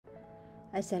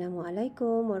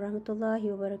Assalamualaikum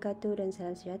warahmatullahi wabarakatuh dan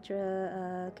salam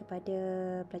sejahtera kepada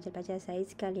pelajar-pelajar saya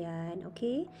sekalian.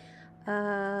 Okey.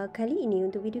 Kali ini,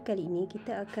 untuk video kali ini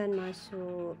kita akan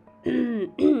masuk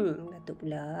batuk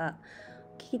pula.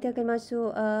 Okay, kita akan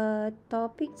masuk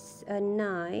topik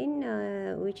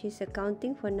 9 which is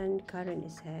accounting for non-current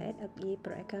asset.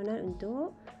 Perakaunan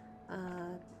untuk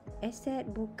aset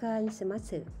bukan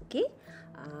semasa. Okey.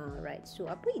 Right. So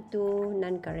apa itu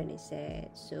non-current asset?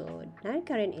 So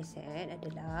non-current asset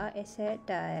adalah asset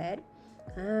that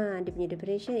dia punya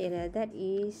definition ialah that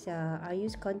is are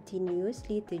used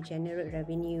continuously to generate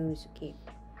revenues. Okay.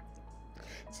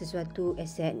 Sesuatu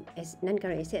aset,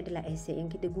 non-current asset adalah aset yang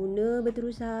kita guna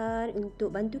berterusan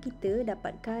untuk bantu kita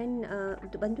dapatkan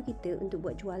untuk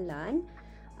buat jualan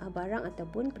barang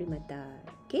ataupun perkhidmatan.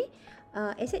 Okey.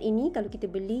 Aset ini kalau kita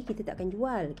beli, kita tak akan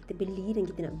jual. Kita beli dan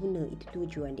kita nak guna. Itu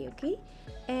tujuan dia. Okey.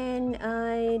 And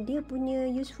dia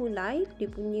punya useful life, dia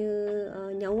punya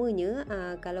nyawanya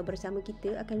kalau bersama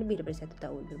kita akan lebih daripada 1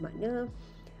 tahun. Bermakna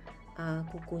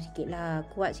kukuh sikit lah,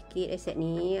 kuat sikit aset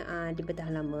ni, dia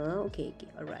bertahan lama. Okay,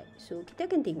 alright. So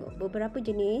kita akan tengok beberapa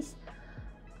jenis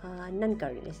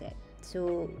non-current asset.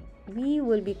 So we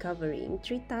will be covering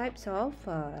 3 types of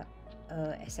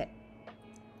asset.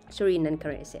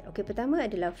 Non-current asset. Okay, pertama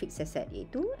adalah fixed asset,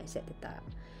 iaitu aset tetap.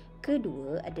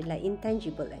 Kedua adalah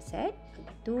intangible asset,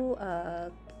 iaitu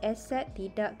aset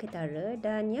tidak ketara.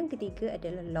 Dan yang ketiga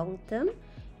adalah long term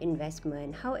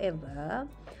investment.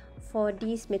 However, for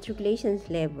this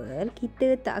matriculations level,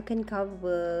 kita tak akan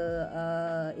cover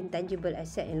intangible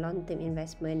asset and long term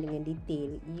investment dengan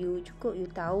detail. You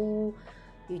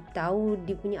tahu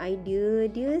dia punya idea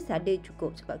dia sada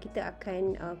cukup, sebab kita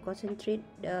akan concentrate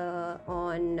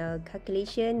on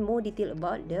calculation more detail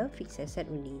about the fixed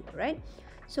asset only, right?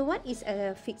 So what is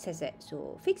a fixed asset?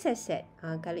 So fixed asset,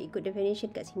 kalau ikut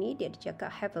definition kat sini, dia ada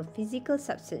cakap have a physical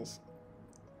substance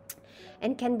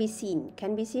and can be seen.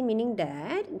 Can be seen meaning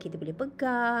that kita boleh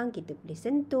pegang, kita boleh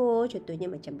sentuh.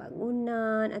 Contohnya macam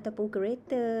bangunan ataupun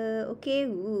kereta. Okay,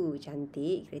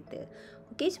 cantik kereta.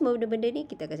 Okay, semua benda-benda ni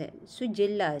kita akan so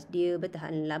jelas dia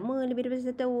bertahan lama lebih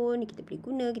daripada 1 tahun. Kita boleh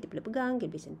guna, kita boleh pegang,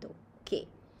 kita boleh sentuh. Okay.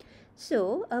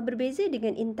 So, berbeza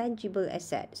dengan intangible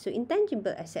asset. So,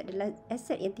 intangible asset adalah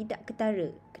aset yang tidak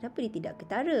ketara. Kenapa dia tidak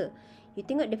ketara? You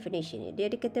tengok definition ni.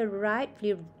 Dia ada kata right,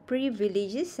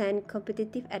 privileges and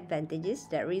competitive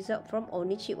advantages that result from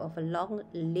ownership of a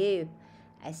long-lived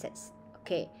assets.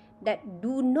 Okay. That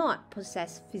do not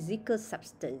possess physical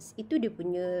substance. Itu dia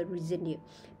punya reason dia.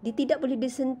 Dia tidak boleh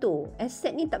disentuh.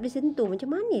 Aset ni tak boleh sentuh.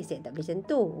 Macam mana aset tak boleh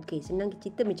sentuh? Okay, senang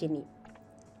cerita macam ni.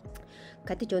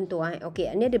 Kata contoh, okay,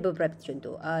 ni ada beberapa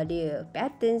contoh. Dia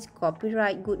patents,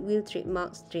 copyright, goodwill,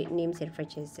 trademarks, trade names and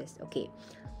franchises. Okay,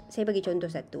 saya bagi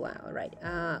contoh satu. Alright.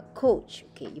 Coach.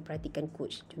 Okay, you perhatikan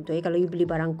coach. Contohnya kalau you beli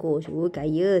barang coach,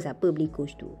 kaya, siapa beli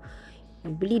coach tu?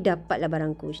 You beli dapatlah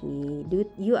barang coach ni,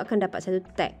 you akan dapat satu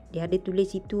tag. Dia ada tulis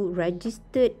situ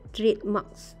registered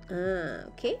trademarks.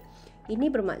 Okay. Ini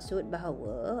bermaksud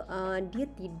bahawa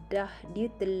dia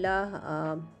telah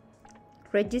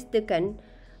registerkan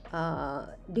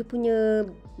dia punya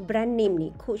brand name ni.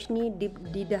 Coach ni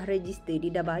dia dah register,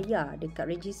 dia dah bayar dekat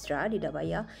registrar, dia dah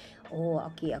bayar. Oh,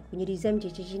 okay, aku punya design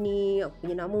macam ni, aku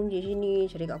punya nama macam ni,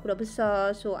 syarikat aku dah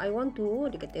besar, so I want to,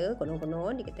 dia kata,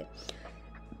 konon-konon, dia kata,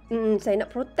 saya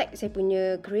nak protect saya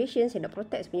punya creation, saya nak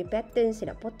protect saya punya pattern,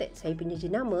 saya nak protect saya punya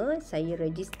jenama, saya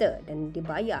register dan dia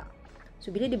bayar.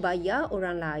 So bila dia bayar,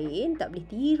 orang lain tak boleh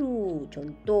tiru.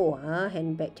 Contoh,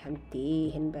 handbag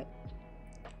cantik, handbag.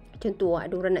 Contoh,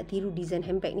 ada orang nak tiru design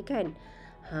handbag ni kan.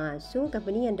 So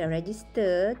company yang dah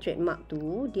register trademark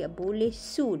tu, dia boleh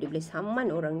sue, dia boleh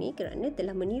saman orang ni kerana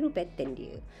telah meniru pattern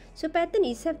dia. So pattern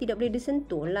itself tidak boleh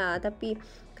disentuh lah. Tapi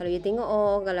kalau you tengok,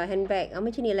 kalau handbag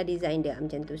macam ni lah design dia,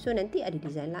 macam tu. So nanti ada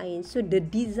design lain. So the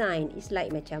design is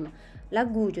like macam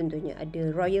lagu contohnya.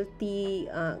 Ada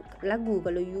royalty lagu.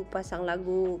 Kalau you pasang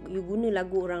lagu, you guna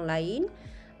lagu orang lain,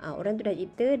 orang tu dah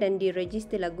cipta dan dia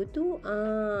register lagu tu,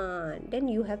 then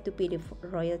you have to pay the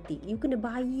royalty. You kena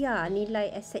bayar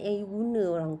nilai aset yang you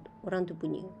guna orang tu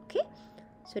punya. Okay,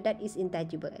 so that is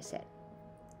intangible asset.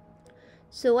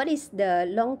 So what is the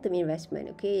long term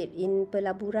investment? Okay, in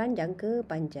pelaburan jangka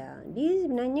panjang, dia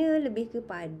sebenarnya lebih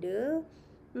kepada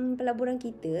pelaburan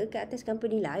kita ke atas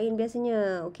company lain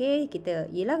biasanya. Okay,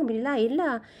 yelah company lain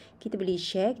lah. Kita beli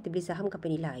share, kita beli saham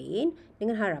company lain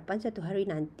dengan harapan satu hari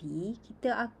nanti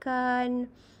kita akan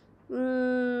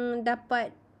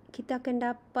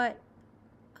dapat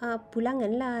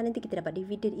pulangan lah. Nanti kita dapat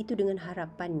dividen, itu dengan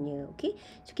harapannya. Okay,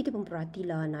 so kita pun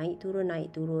perhatilah naik turun.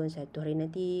 Satu hari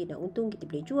nanti nak untung kita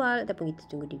boleh jual ataupun kita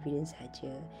tunggu dividen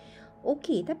saja.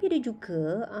 Okey, tapi ada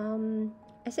juga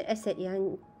aset-aset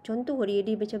yang contoh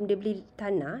dia macam dia beli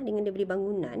tanah dengan dia beli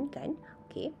bangunan kan.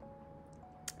 Okey.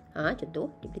 Contoh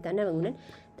dia beli tanah bangunan,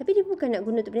 tapi dia bukan nak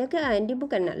guna untuk perniagaan, dia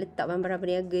bukan nak letak barang-barang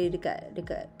berniaga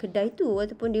dekat kedai tu,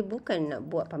 ataupun dia bukan nak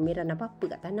buat pameran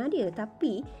apa-apa kat tanah dia,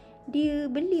 tapi dia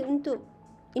beli untuk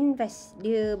invest,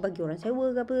 dia bagi orang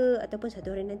sewa ke apa, ataupun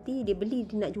satu hari nanti dia beli,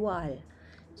 dia nak jual.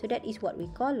 So that is what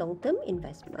we call long term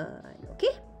investment.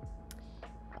 Okay.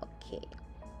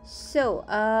 So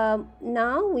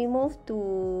now we move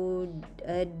to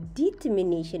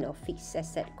determination of fixed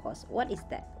asset cost. What is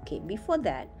that? Okay, before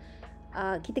that,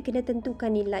 kita kena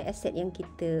tentukan nilai aset yang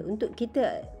kita, untuk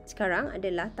kita sekarang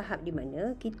adalah tahap di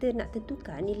mana kita nak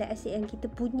tentukan nilai aset yang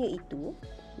kita punya itu,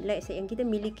 nilai aset yang kita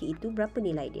miliki itu berapa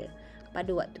nilai dia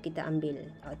pada waktu kita ambil,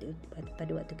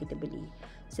 pada waktu kita beli.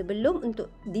 Sebelum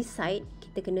untuk decide,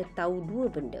 kita kena tahu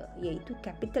dua benda, iaitu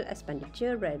capital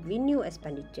expenditure, revenue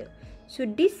expenditure. So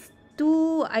these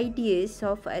two ideas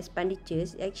of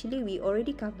expenditures actually we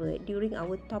already covered during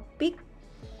our topic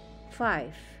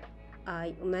 5.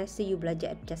 Masa you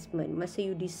belajar adjustment, masa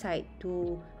you decide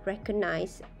to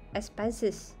recognize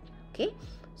expenses. Okay,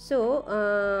 so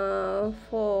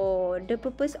for the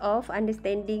purpose of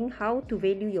understanding how to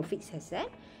value your fixed asset,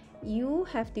 you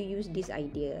have to use this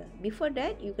idea. Before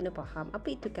that, you kena faham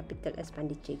apa itu capital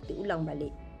expenditure. Kita ulang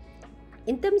balik.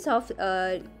 In terms of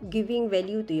giving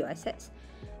value to your assets,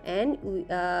 and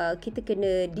kita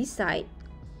kena decide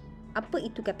apa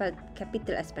itu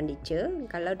capital expenditure.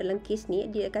 Kalau dalam kes ni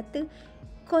dia kata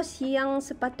kos yang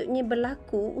sepatutnya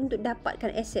berlaku untuk dapatkan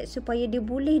aset supaya dia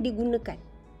boleh digunakan.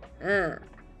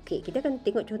 Okay, kita akan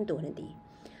tengok contoh nanti.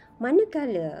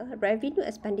 Manakala revenue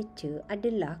expenditure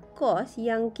adalah kos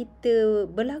yang kita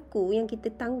berlaku, yang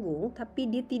kita tanggung, tapi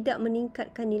dia tidak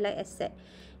meningkatkan nilai aset.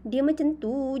 Dia macam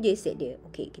tu je aset dia.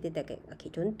 Okey, kita tak.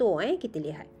 Okey, contoh kita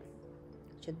lihat.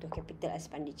 Contoh capital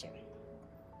expenditure.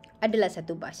 Adalah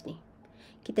satu bas ni.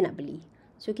 Kita nak beli.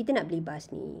 So kita nak beli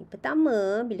bas ni.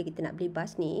 Pertama, bila kita nak beli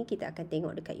bas ni, kita akan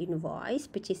tengok dekat invoice,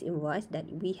 purchase invoice, that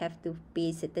we have to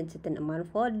pay certain amount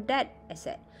for that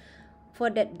asset. For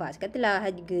that bus, katalah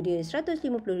harga dia 150,000,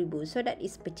 so that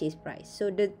is purchase price. So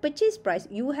the purchase price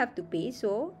you have to pay,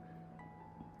 so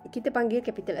kita panggil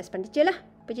capital expenditure lah,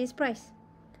 purchase price.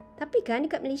 Tapi kan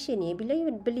dekat Malaysia ni, bila you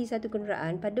beli satu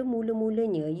kenderaan, pada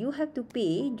mula-mulanya you have to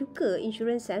pay juga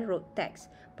insurance and road tax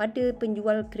pada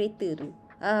penjual kereta tu,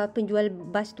 penjual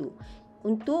bas tu,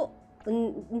 untuk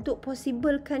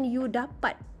possiblekan you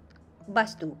dapat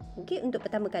bas tu. Okay, untuk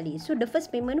pertama kali. So the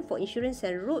first payment for insurance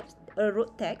and road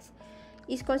tax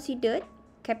is considered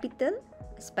capital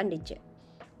expenditure.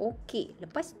 Okey,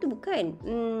 lepas tu bukan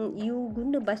you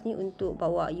guna bas ni untuk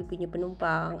bawa you punya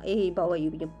penumpang, bawa you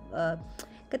punya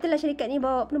katalah syarikat ni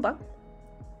bawa penumpang,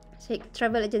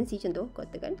 travel agency contoh,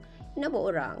 katakan nak bawa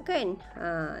orang kan,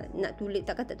 nak tulis,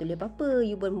 tak tulis apa-apa,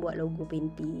 you pun buat logo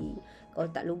painting. Kalau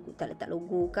tak letak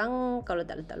logo kang, kalau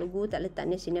tak letak logo, tak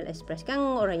letak National Express kang,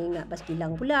 orang ingat bas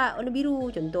kilang pula, warna biru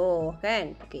contoh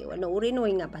kan. Okey, warna oranye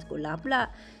orang ingat bas sekolah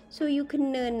pula. So you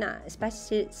kena nak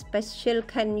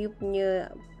specialkan you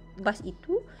punya bas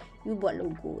itu, you buat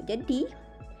logo. Jadi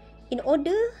in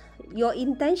order, your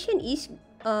intention is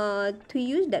to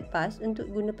use that bus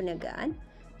untuk guna perniagaan,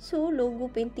 so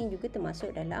logo painting juga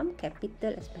termasuk dalam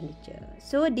capital expenditure.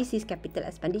 So this is capital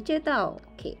expenditure tau.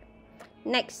 Okay,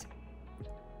 next,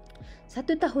 1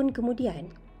 tahun kemudian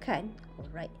kan,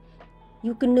 alright,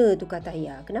 you kena tukar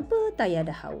tayar. Kenapa? Tayar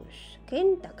dah haus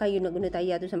kan, takkan you nak guna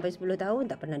tayar tu sampai 10 tahun,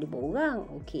 tak pernah dibawa orang.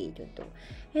 Okay, contoh.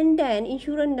 And then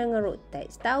insurans dengan road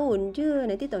tax tahun je,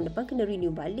 nanti tahun depan kena renew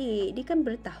balik. Dia kan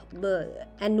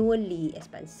annually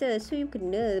expenses, so you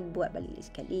kena buat balik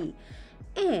sekali.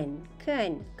 And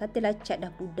kan, katalah cat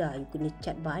dah pudar, you kena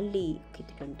cat balik.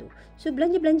 Kita contoh. So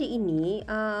belanja-belanja ini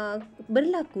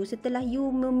berlaku setelah you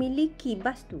memiliki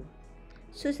bas tu.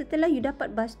 So setelah you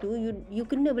dapat bas tu, you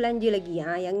kena belanja lagi.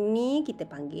 Yang ni kita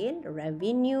panggil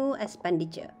revenue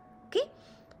expenditure. Okay,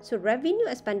 so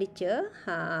revenue expenditure,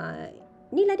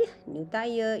 inilah dia, new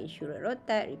tire, insurance, road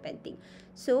tax, repainting.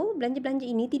 So belanja-belanja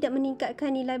ini tidak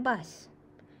meningkatkan nilai bas.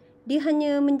 Dia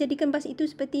hanya menjadikan bas itu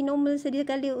seperti normal sedia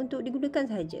kala untuk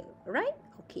digunakan sahaja. Right?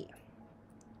 Okay,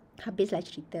 habislah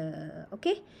cerita.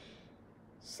 Okay,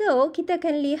 so kita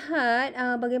akan lihat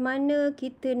bagaimana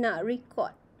kita nak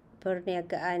record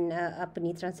perniagaan,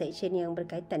 transaction yang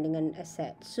berkaitan dengan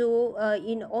aset. So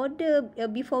in order,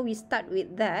 before we start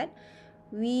with that,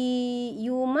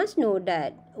 you must know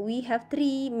that we have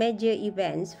 3 major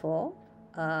events for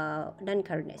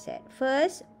non-current asset.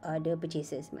 First, the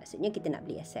purchases, maksudnya kita nak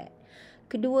beli aset.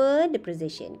 Kedua,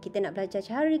 depreciation. Kita nak belajar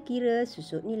cara kira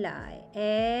susut nilai.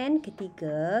 And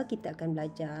ketiga, kita akan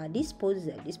belajar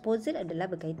disposal. Disposal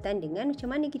adalah berkaitan dengan macam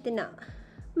mana kita nak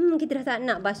kita dah tak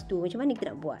nak bas tu, macam mana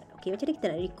kita nak buat. Okay, macam mana kita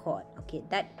nak record. Okay,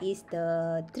 that is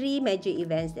the 3 major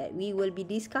events that we will be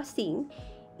discussing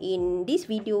in this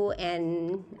video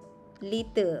and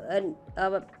later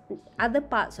other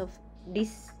parts of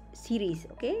this series.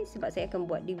 Okay, sebab saya akan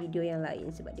buat di video yang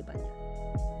lain sebab dia banyak.